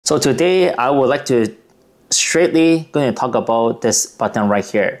So today I would like to straightly going to talk about this button right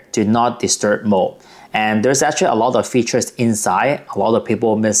here, do not disturb mode. And there's actually a lot of features inside, a lot of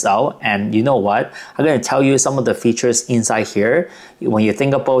people miss out. And you know what? I'm going to tell you some of the features inside here. When you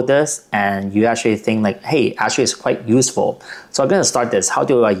think about this and you actually think like, hey, actually it's quite useful. So I'm going to start this. How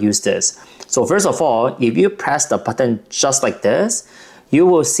do I use this? So first of all, if you press the button just like this, you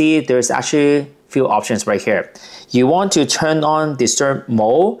will see there's actually few options right here. You want to turn on disturb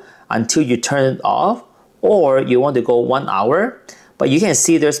mode until you turn it off, or you want to go 1 hour. But you can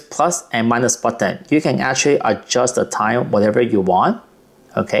see there's plus and minus button. You can actually adjust the time whatever you want,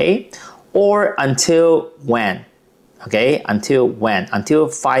 okay? Or until when, okay? Until when? Until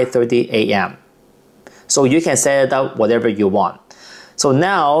 5:30 a.m. So you can set it up whatever you want. So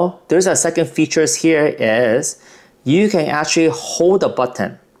now there's a second features here is you can actually hold the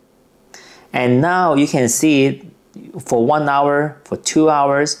button. And now you can see for 1 hour, for 2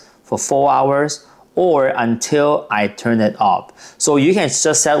 hours, for 4 hours, or until I turn it off. So you can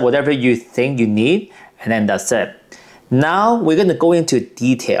just set whatever you think you need, and then that's it. Now we're going to go into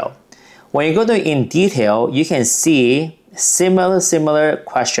detail. When you go to in detail, you can see similar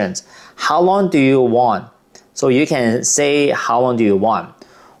questions. How long do you want? So you can say how long do you want?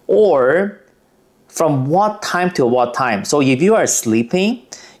 Or from what time to what time? So if you are sleeping,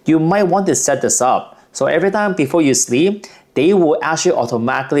 you might want to set this up. So every time before you sleep, they will actually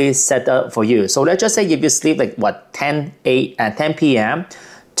automatically set up for you. So let's just say if you sleep like what 10 p.m.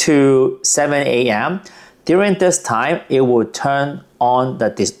 to 7 a.m. during this time, it will turn on the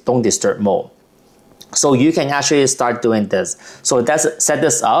don't disturb mode. So you can actually start doing this. So that's set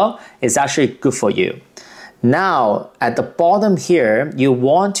this up. It's actually good for you. Now at the bottom here, you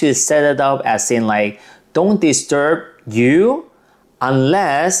want to set it up as in like don't disturb you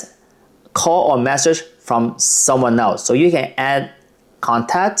unless call or message from someone else. So you can add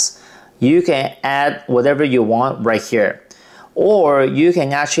contacts, you can add whatever you want right here. Or you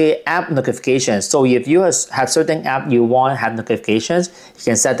can actually app notifications. So if you have certain app you want to have notifications, you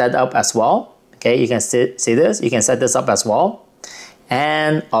can set that up as well. Okay, you can see this, you can set this up as well.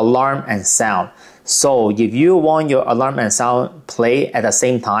 And alarm and sound. So if you want your alarm and sound play at the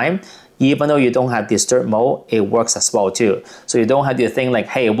same time, even though you don't have disturb mode, it works as well too. So you don't have to think like,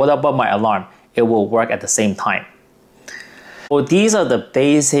 hey, what about my alarm? It will work at the same time. So these are the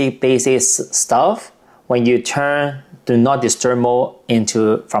basic stuff when you turn do not disturb mode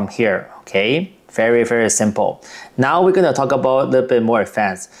into from here, okay? Very simple. Now we're gonna talk about a little bit more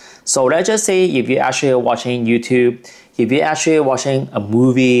advanced. So let's just say if you're actually watching YouTube, if you're actually watching a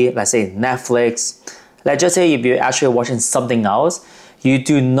movie, let's say Netflix, let's just say if you're actually watching something else, you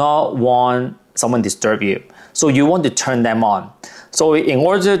do not want someone disturb you. So you want to turn them on. So in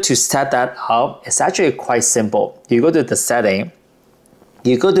order to set that up, it's actually quite simple. You go to the setting,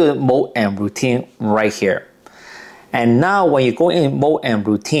 you go to mode and routine right here. And now when you go in mode and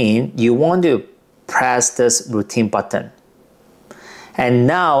routine, you want to press this routine button. And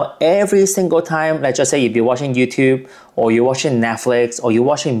now every single time, let's just say if you're watching YouTube or you're watching Netflix or you're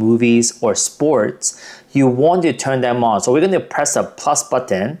watching movies or sports, you want to turn them on. So we're going to press the plus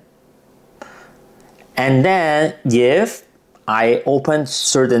button. And then if I open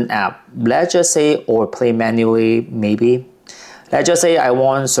certain app, let's just say, or play manually maybe. Let's just say I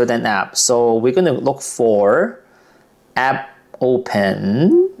want certain app. So we're going to look for app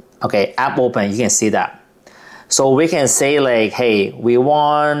open. Okay, app open, you can see that. So we can say like, hey, we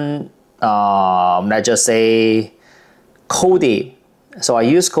want, let's just say Kodi. So I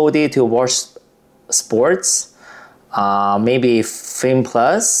use Kodi to watch sports, maybe Film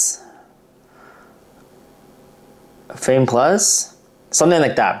Plus, something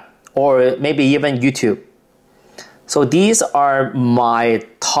like that, or maybe even YouTube. So these are my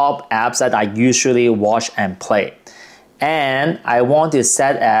top apps that I usually watch and play. And I want to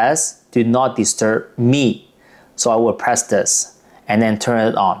set as do not disturb me. So I will press this and then turn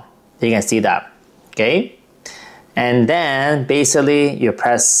it on. You can see that, okay? And then basically you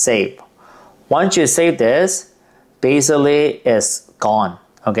press save. Once you save this, basically it's gone.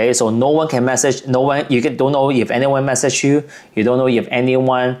 Okay, so no one can message, no one, you don't know if anyone message you, you don't know if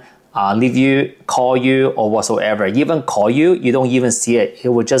anyone leave you, call you or whatsoever. Even call you, you don't even see it. It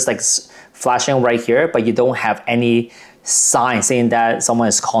will just like flashing right here, but you don't have any sign saying that someone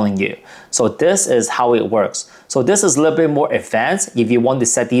is calling you. So this is how it works. So this is a little bit more advanced if you want to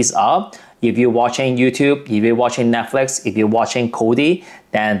set these up. If you're watching YouTube, if you're watching Netflix, if you're watching Kodi,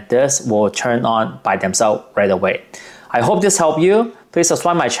 then this will turn on by themselves right away. I hope this helped you. Please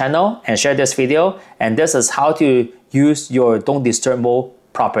subscribe my channel and share this video. And this is how to use your don't disturb mode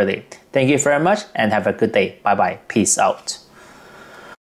properly. Thank you very much and have a good day. Bye bye. Peace out.